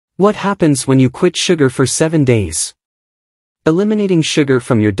What happens when you quit sugar for 7 days? Eliminating sugar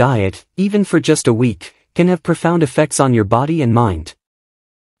from your diet, even for just a week, can have profound effects on your body and mind.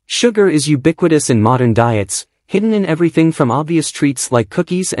 Sugar is ubiquitous in modern diets, hidden in everything from obvious treats like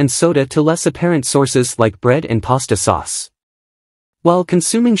cookies and soda to less apparent sources like bread and pasta sauce. While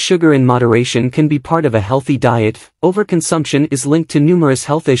consuming sugar in moderation can be part of a healthy diet, overconsumption is linked to numerous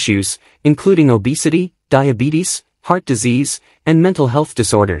health issues, including obesity, diabetes, heart disease, and mental health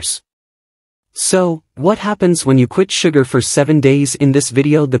disorders. So, what happens when you quit sugar for 7 days? In this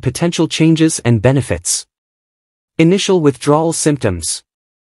video, the potential changes and benefits. Initial withdrawal symptoms.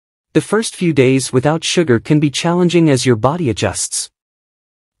 The first few days without sugar can be challenging as your body adjusts.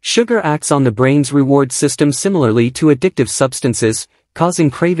 Sugar acts on the brain's reward system similarly to addictive substances,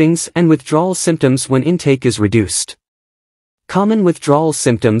 causing cravings and withdrawal symptoms when intake is reduced. Common withdrawal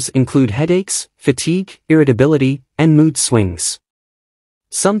symptoms include headaches, fatigue, irritability, and mood swings.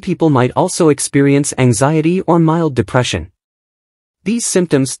 Some people might also experience anxiety or mild depression. These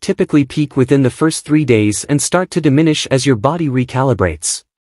symptoms typically peak within the first 3 days and start to diminish as your body recalibrates.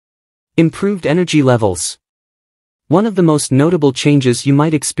 Improved energy levels. One of the most notable changes you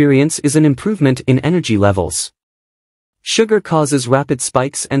might experience is an improvement in energy levels. Sugar causes rapid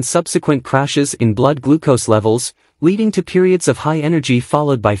spikes and subsequent crashes in blood glucose levels, leading to periods of high energy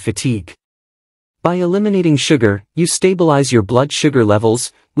followed by fatigue. By eliminating sugar, you stabilize your blood sugar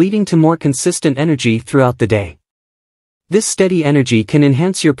levels, leading to more consistent energy throughout the day. This steady energy can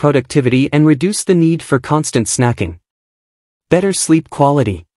enhance your productivity and reduce the need for constant snacking. Better sleep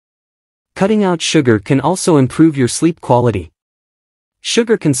quality. Cutting out sugar can also improve your sleep quality.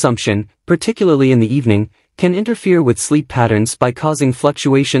 Sugar consumption, particularly in the evening, can interfere with sleep patterns by causing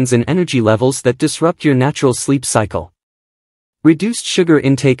fluctuations in energy levels that disrupt your natural sleep cycle. Reduced sugar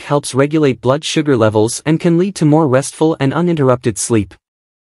intake helps regulate blood sugar levels and can lead to more restful and uninterrupted sleep.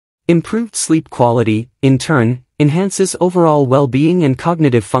 Improved sleep quality, in turn, enhances overall well-being and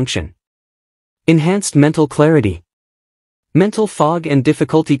cognitive function. Enhanced mental clarity. Mental fog and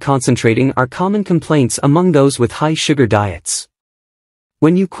difficulty concentrating are common complaints among those with high sugar diets.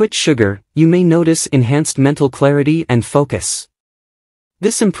 When you quit sugar, you may notice enhanced mental clarity and focus.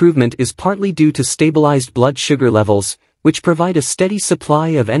 This improvement is partly due to stabilized blood sugar levels, which provide a steady supply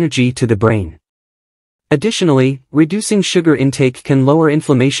of energy to the brain. Additionally, reducing sugar intake can lower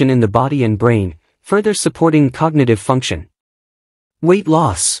inflammation in the body and brain, further supporting cognitive function. Weight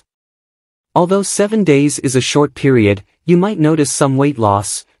loss. Although 7 days is a short period, you might notice some weight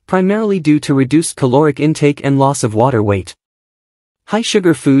loss, primarily due to reduced caloric intake and loss of water weight. High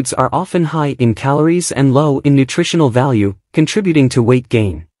sugar foods are often high in calories and low in nutritional value, contributing to weight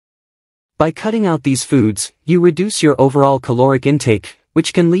gain. By cutting out these foods, you reduce your overall caloric intake,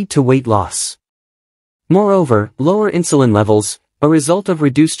 which can lead to weight loss. Moreover, lower insulin levels, a result of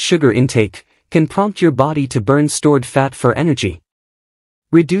reduced sugar intake, can prompt your body to burn stored fat for energy.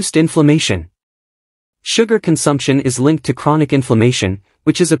 Reduced inflammation. Sugar consumption is linked to chronic inflammation,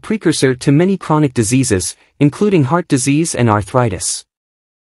 which is a precursor to many chronic diseases, including heart disease and arthritis.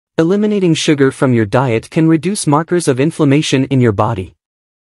 Eliminating sugar from your diet can reduce markers of inflammation in your body.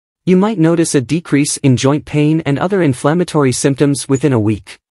 You might notice a decrease in joint pain and other inflammatory symptoms within a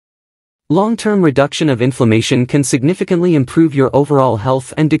week. Long-term reduction of inflammation can significantly improve your overall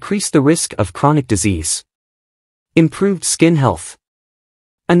health and decrease the risk of chronic disease. Improved skin health.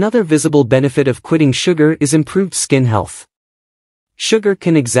 Another visible benefit of quitting sugar is improved skin health. Sugar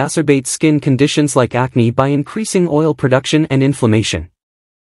can exacerbate skin conditions like acne by increasing oil production and inflammation.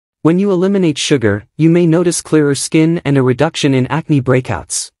 When you eliminate sugar, you may notice clearer skin and a reduction in acne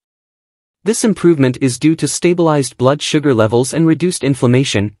breakouts. This improvement is due to stabilized blood sugar levels and reduced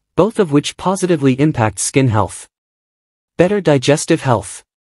inflammation, both of which positively impact skin health. Better digestive health.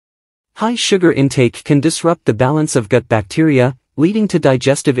 High sugar intake can disrupt the balance of gut bacteria, leading to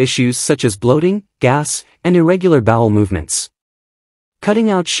digestive issues such as bloating, gas, and irregular bowel movements. Cutting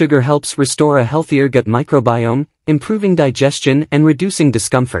out sugar helps restore a healthier gut microbiome, improving digestion and reducing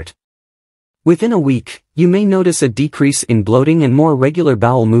discomfort. Within a week, you may notice a decrease in bloating and more regular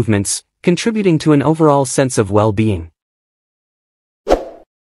bowel movements, contributing to an overall sense of well-being.